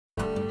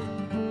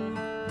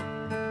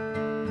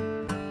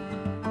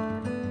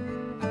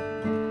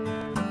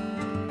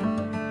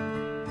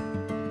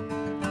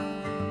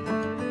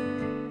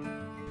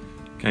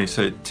Okay,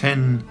 so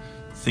 10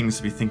 things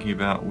to be thinking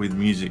about with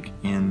music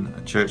in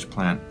a church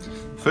plant.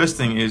 First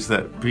thing is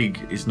that big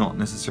is not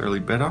necessarily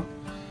better.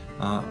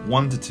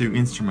 1 to 2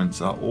 instruments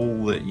are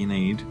all that you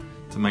need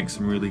to make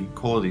some really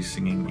quality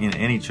singing in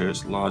any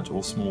church, large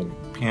or small.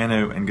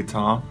 Piano and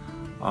guitar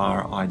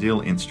are ideal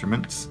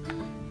instruments,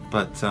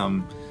 but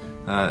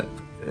the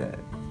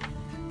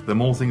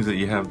more things that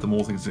you have, the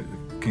more things that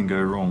can go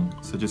wrong.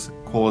 So just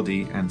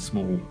quality and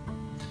small.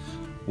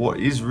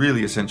 What is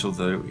really essential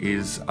though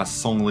is a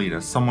song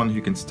leader, someone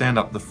who can stand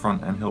up the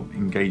front and help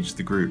engage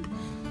the group.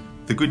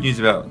 The good news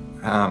about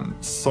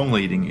song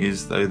leading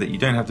is though that you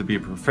don't have to be a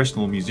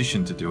professional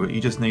musician to do it. You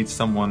just need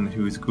someone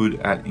who is good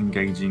at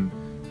engaging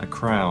a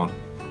crowd.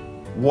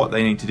 What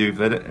they need to do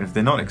if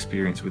they're not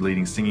experienced with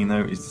leading singing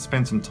though is to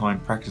spend some time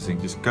practicing.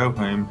 Just go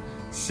home,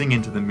 sing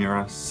into the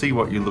mirror, see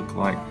what you look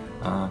like.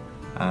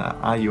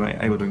 Are you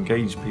able to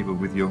engage people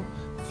with your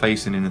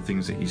face and in the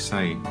things that you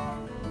say?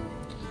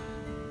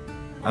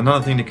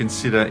 Another thing to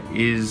consider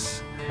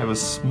is have a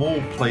small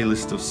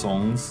playlist of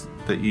songs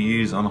that you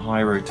use on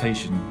high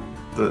rotation.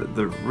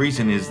 The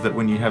reason is that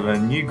when you have a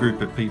new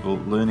group of people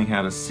learning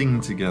how to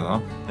sing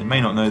together, they may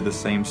not know the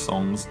same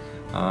songs,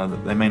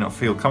 that they may not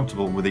feel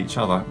comfortable with each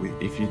other.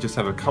 If you just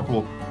have a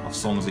couple of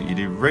songs that you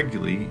do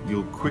regularly,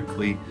 you'll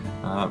quickly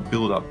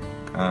build up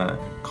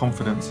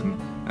confidence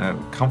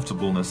and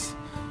comfortableness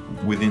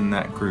within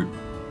that group.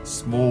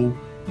 Small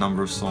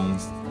number of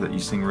songs that you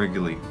sing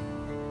regularly.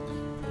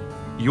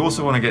 You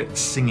also want to get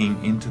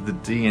singing into the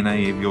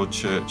DNA of your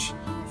church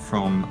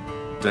from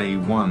day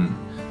one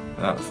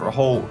for a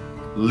whole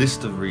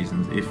list of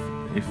reasons.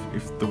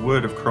 If the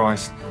word of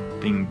Christ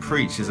being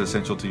preached is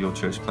essential to your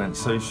church plant,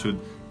 so should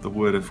the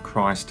word of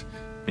Christ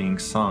being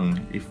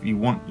sung. If you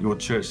want your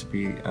church to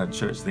be a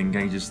church that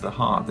engages the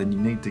heart, then you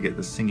need to get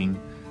the singing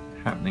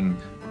happening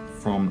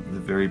from the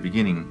very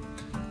beginning.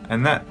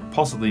 And that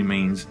possibly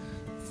means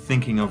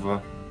thinking of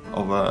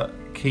a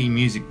key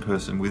music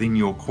person within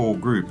your core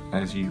group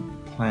as you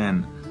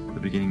plan the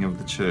beginning of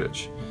the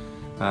church.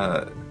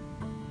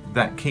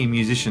 That key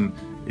musician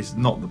is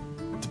not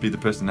to be the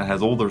person that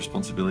has all the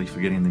responsibility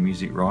for getting the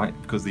music right,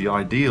 because the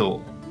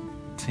ideal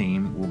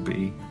team will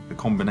be the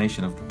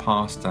combination of the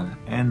pastor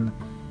and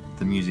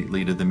the music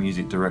leader, the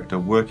music director,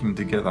 working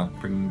together,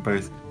 bringing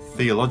both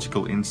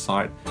theological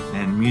insight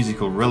and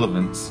musical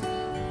relevance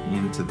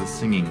into the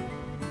singing.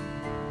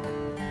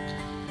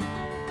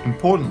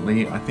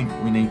 Importantly, I think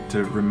we need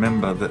to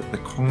remember that the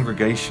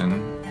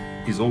congregation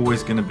is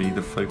always going to be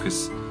the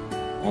focus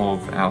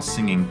of our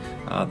singing.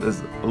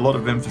 There's a lot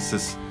of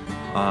emphasis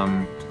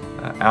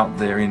out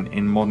there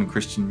in modern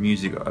Christian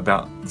music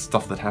about the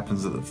stuff that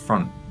happens at the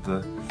front,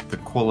 the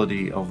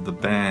quality of the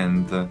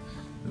band, the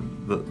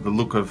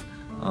look of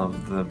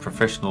the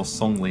professional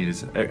song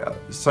leaders.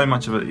 So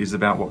much of it is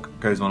about what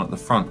goes on at the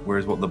front,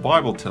 whereas what the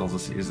Bible tells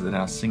us is that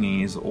our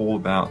singing is all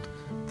about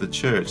the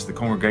church, the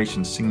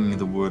congregation singing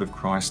the word of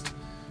Christ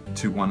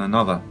to one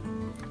another.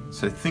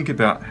 So think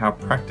about how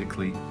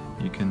practically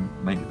you can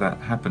make that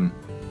happen.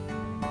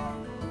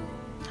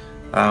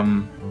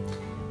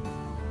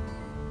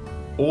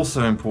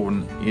 Also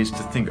important is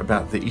to think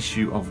about the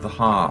issue of the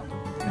heart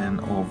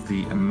and of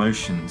the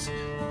emotions.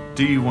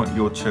 Do you want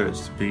your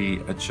church to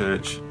be a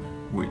church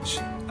which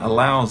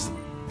allows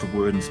the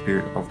word and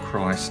spirit of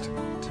Christ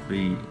to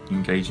be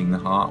engaging the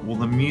heart? Well,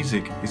 the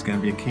music is going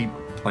to be a key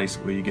place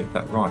where you get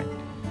that right.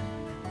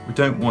 We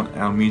don't want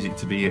our music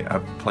to be a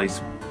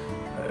place,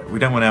 we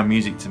don't want our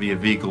music to be a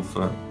vehicle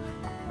for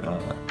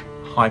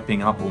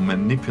hyping up or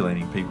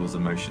manipulating people's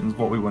emotions.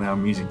 What we want our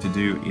music to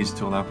do is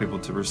to allow people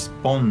to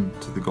respond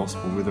to the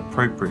gospel with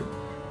appropriate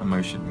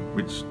emotion,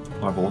 which the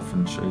Bible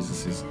often shows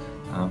us is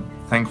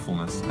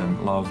thankfulness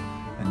and love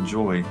and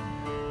joy.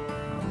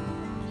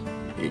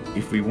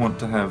 If we want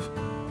to have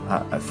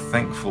a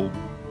thankful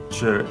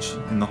church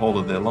in the whole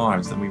of their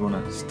lives, then we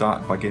want to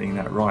start by getting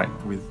that right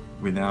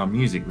with our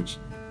music, which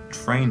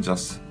trains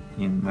us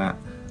in that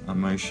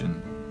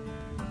emotion.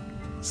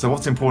 So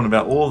what's important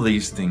about all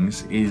these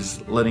things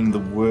is letting the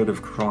word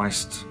of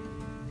Christ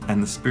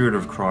and the spirit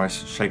of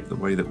Christ shape the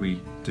way that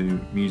we do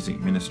music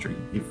ministry.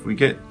 If we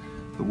get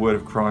the word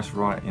of Christ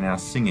right in our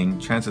singing,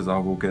 chances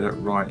are we'll get it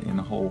right in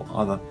a whole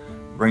other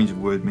range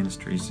of word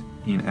ministries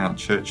in our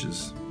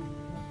churches.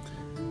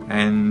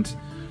 And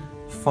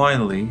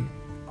finally,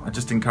 I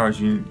just encourage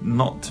you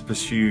not to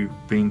pursue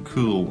being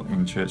cool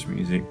in church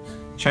music.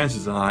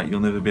 Chances are you'll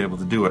never be able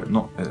to do it,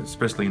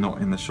 especially not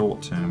in the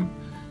short term.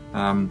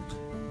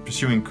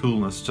 Pursuing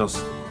coolness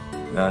just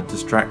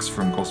distracts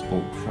from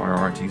gospel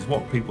priorities.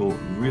 What people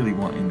really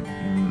want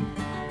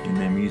in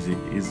their music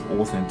is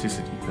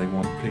authenticity. They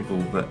want people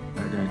that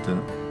are going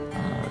to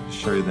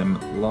show them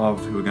love,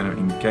 who are going to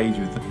engage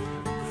with them,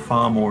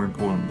 far more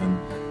important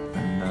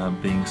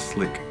than being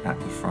slick at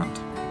the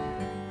front.